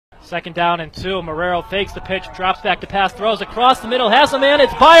Second down and 2. Marrero fakes the pitch, drops back to pass, throws across the middle, has a man,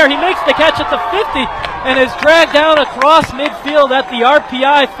 it's Byer. He makes the catch at the 50 and is dragged down across midfield at the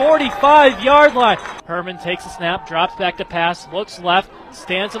RPI 45-yard line. Herman takes a snap, drops back to pass, looks left,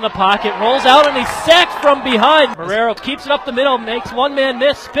 stands in the pocket, rolls out, and he's sacked from behind. Marrero keeps it up the middle, makes one man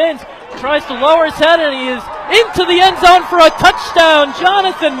miss, spins, tries to lower his head, and he is into the end zone for a touchdown.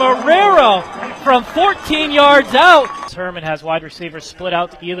 Jonathan Marrero from 14 yards out. Herman has wide receivers split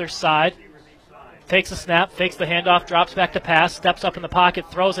out to either side. Takes a snap, fakes the handoff, drops back to pass, steps up in the pocket,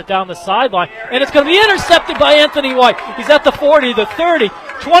 throws it down the sideline, and it's going to be intercepted by Anthony White. He's at the 40, the 30,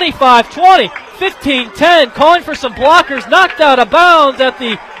 25, 20, 15, 10, calling for some blockers, knocked out of bounds at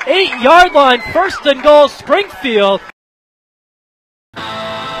the 8-yard line. First and goal, Springfield. We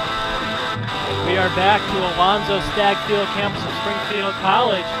are back to Alonzo Stagfield campus of Springfield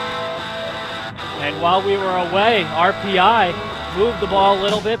College. And while we were away, RPI moved the ball a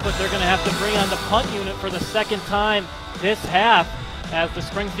little bit, but they're going to have to bring on the punt unit for the second time this half as the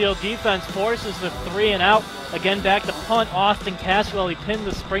Springfield defense forces the 3 and out. Again, back to punt. Austin Caswell, he pinned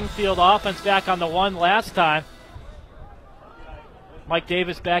the Springfield offense back on the 1 last time. Mike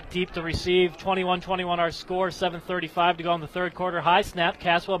Davis back deep to receive. 21-21 our score, 7:35 to go in the third quarter. High snap,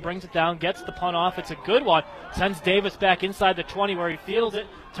 Caswell brings it down, gets the punt off. It's a good one. Sends Davis back inside the 20 where he fields it,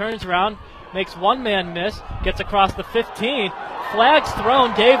 turns around, makes one man miss, gets across the 15. Flags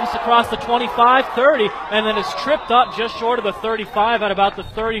thrown, Davis across the 25, 30, and then is tripped up just short of the 35 at about the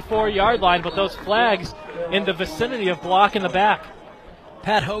 34-yard line, but those flags in the vicinity of block in the back.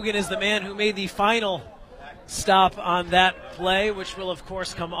 Pat Hogan is the man who made the final stop on that play, which will, of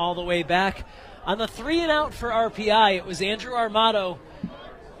course, come all the way back. On the 3 and out for RPI, it was Andrew Armato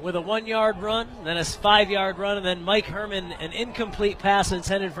with a 1-yard run, then a 5-yard run, and then Mike Herman, an incomplete pass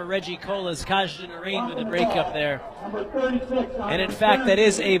intended for Reggie Colas. Kajdan Rain with a breakup there. And in fact, that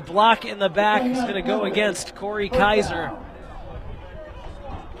is a block in the back. It's going to go against Corey Kaiser.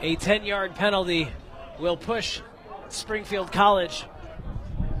 A 10-yard penalty will push Springfield College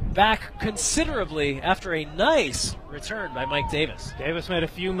back considerably after a nice return by Mike Davis. Davis made a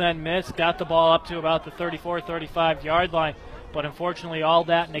few men miss, got the ball up to about the 34, 35-yard line. But unfortunately, all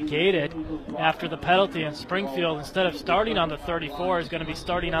that negated after the penalty, and Springfield, instead of starting on the 34, is going to be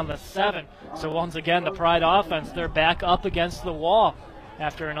starting on the 7. So once again, the Pride offense, they're back up against the wall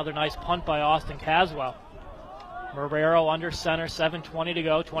after another nice punt by Austin Caswell. Marrero under center, 7:20 to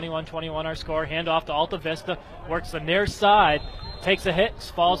go, 21-21 our score. Handoff to Alta Vista, works the near side, takes a hit,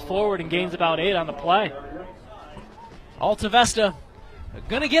 falls forward, and gains about 8 on the play. Alta Vista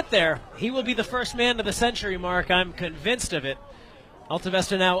going to get there. He will be the first man to the century mark. I'm convinced of it. Alta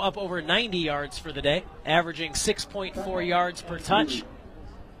Vista now up over 90 yards for the day, averaging 6.4 yards per touch.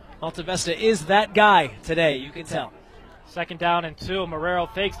 Alta Vista is that guy today, you can tell. Second down and 2.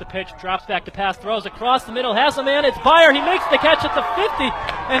 Marrero fakes the pitch, drops back to pass, throws across the middle, has a man, it's Byer. He makes the catch at the 50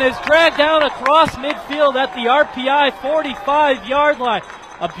 and is dragged down across midfield at the RPI 45-yard line.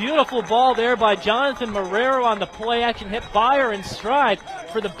 A beautiful ball there by Jonathan Marrero on the play action, hit Byer in stride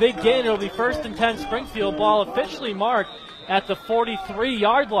for the big gain. It'll be 1st and 10 Springfield, ball officially marked at the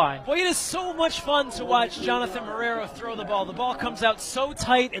 43-yard line. Boy, it is so much fun to watch Jonathan Marrero throw the ball. The ball comes out so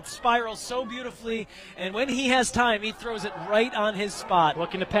tight, it spirals so beautifully, and when he has time, he throws it right on his spot.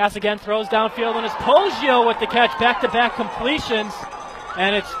 Looking to pass again, throws downfield, and it's Poggio with the catch, back-to-back completions,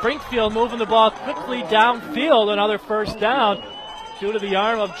 and it's Springfield moving the ball quickly downfield, another first down due to the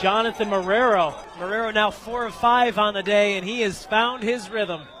arm of Jonathan Marrero. Marrero now 4 of 5 on the day, and he has found his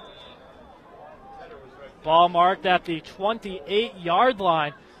rhythm. Ball marked at the 28-yard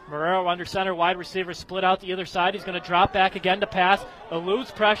line. Marrero under center, wide receiver split out the other side. He's going to drop back again to pass,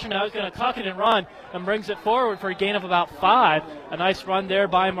 eludes pressure. Now he's going to tuck it and run and brings it forward for a gain of about 5. A nice run there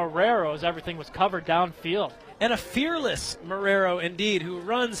by Marrero as everything was covered downfield. And a fearless Marrero, indeed, who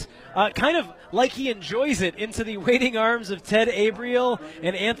runs kind of like he enjoys it into the waiting arms of Ted Abriel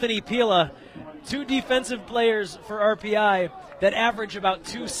and Anthony Pila, 2 defensive players for RPI that average about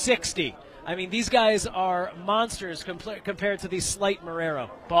 260. I mean, these guys are monsters compared to the slight Marrero.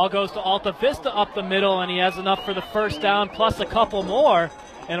 Ball goes to Alta Vista up the middle, and he has enough for the first down plus a couple more.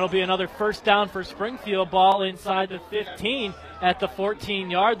 And it'll be another first down for Springfield, ball inside the 15 at the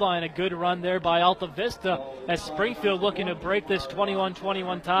 14-yard line. A good run there by Alta Vista as Springfield looking to break this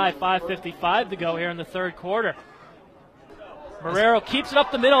 21-21 tie. 5:55 to go here in the third quarter. Marrero keeps it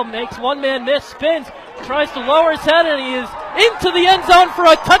up the middle, makes one man miss, spins, tries to lower his head, and he is into the end zone for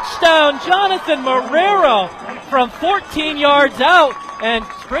a touchdown. Jonathan Marrero from 14 yards out, and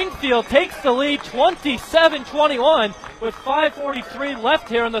Springfield takes the lead 27-21 with 5:43 left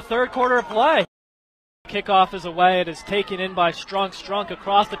here in the third quarter of play. Kickoff is away. It is taken in by Strunk. Strunk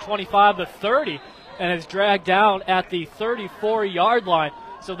across the 25, the 30, and is dragged down at the 34-yard line.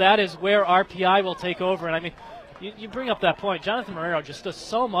 So that is where RPI will take over. And I mean, you bring up that point. Jonathan Marrero just does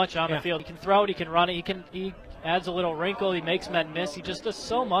so much on the field. He can throw it, he can run it, he adds a little wrinkle, he makes men miss. He just does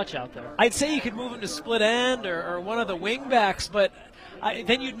so much out there. I'd say you could move him to split end or one of the wing backs, but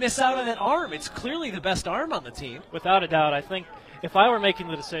then you'd miss out on that arm. It's clearly the best arm on the team. Without a doubt. I think if I were making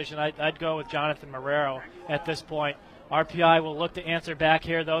the decision, I'd go with Jonathan Marrero at this point. RPI will look to answer back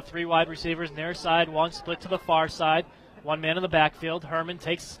here, though. 3 wide receivers near side, 1 split to the far side. 1 man in the backfield. Herman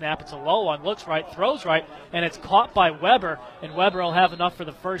takes a snap. It's a low one. Looks right, throws right, and it's caught by Weber. And Weber will have enough for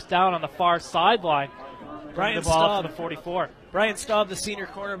the first down on the far sideline. Bring the ball up to the 44. Brian Staub, the senior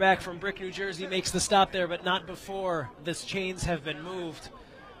cornerback from Brick, New Jersey, makes the stop there, but not before the chains have been moved.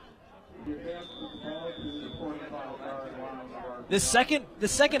 The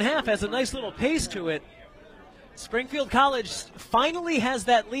second half has a nice little pace to it. Springfield College finally has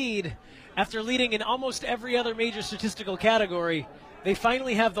that lead. After leading in almost every other major statistical category, they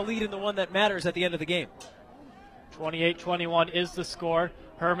finally have the lead in the one that matters at the end of the game. 28-21 is the score.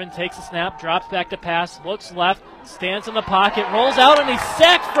 Herman takes a snap, drops back to pass, looks left, stands in the pocket, rolls out, and he's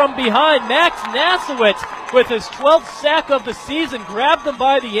sacked from behind. Max Nasowitz with his 12th sack of the season, grabbed him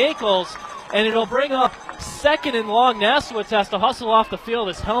by the ankles, and it'll bring up 2nd and long. Nasowitz has to hustle off the field.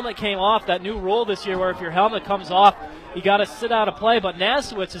 His helmet came off. That new rule this year where if your helmet comes off, you got to sit out of play. But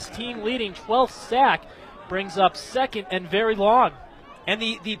Nasowitz, his team-leading 12th sack, brings up 2nd and very long. And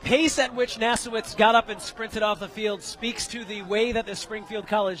the pace at which Nasowitz got up and sprinted off the field speaks to the way that the Springfield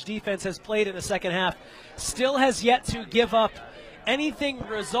College defense has played in the second half. Still has yet to give up anything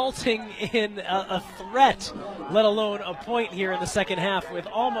resulting in a threat, let alone a point here in the second half, with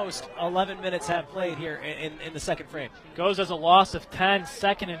almost 11 minutes have played here in the second frame. Goes as a loss of 10,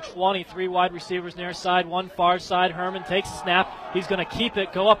 2nd and 20, 3 wide receivers near side, 1 far side. Herman takes a snap. He's going to keep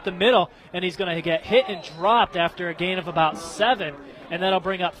it, go up the middle, and he's going to get hit and dropped after a gain of about 7. And that'll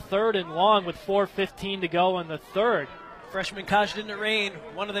bring up 3rd and long with 4:15 to go in the third. Freshman Kajdin Narain,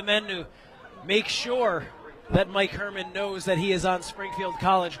 one of the men to make sure that Mike Herman knows that he is on Springfield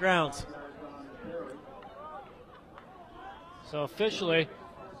College grounds. So officially,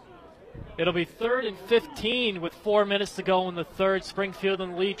 it'll be 3rd and 15 with 4 minutes to go in the third. Springfield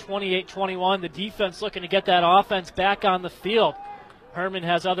in the lead, 28-21. The defense looking to get that offense back on the field. Herman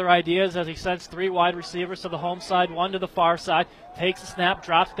has other ideas as he sends 3 wide receivers to the home side, 1 to the far side. Takes a snap,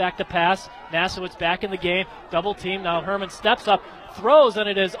 drops back to pass. Nasowitz back in the game. Double team. Now Herman steps up, throws, and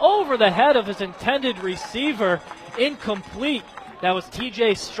it is over the head of his intended receiver. Incomplete. That was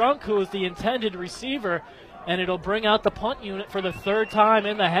TJ Strunk who was the intended receiver, and it'll bring out the punt unit for the 3rd time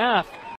in the half.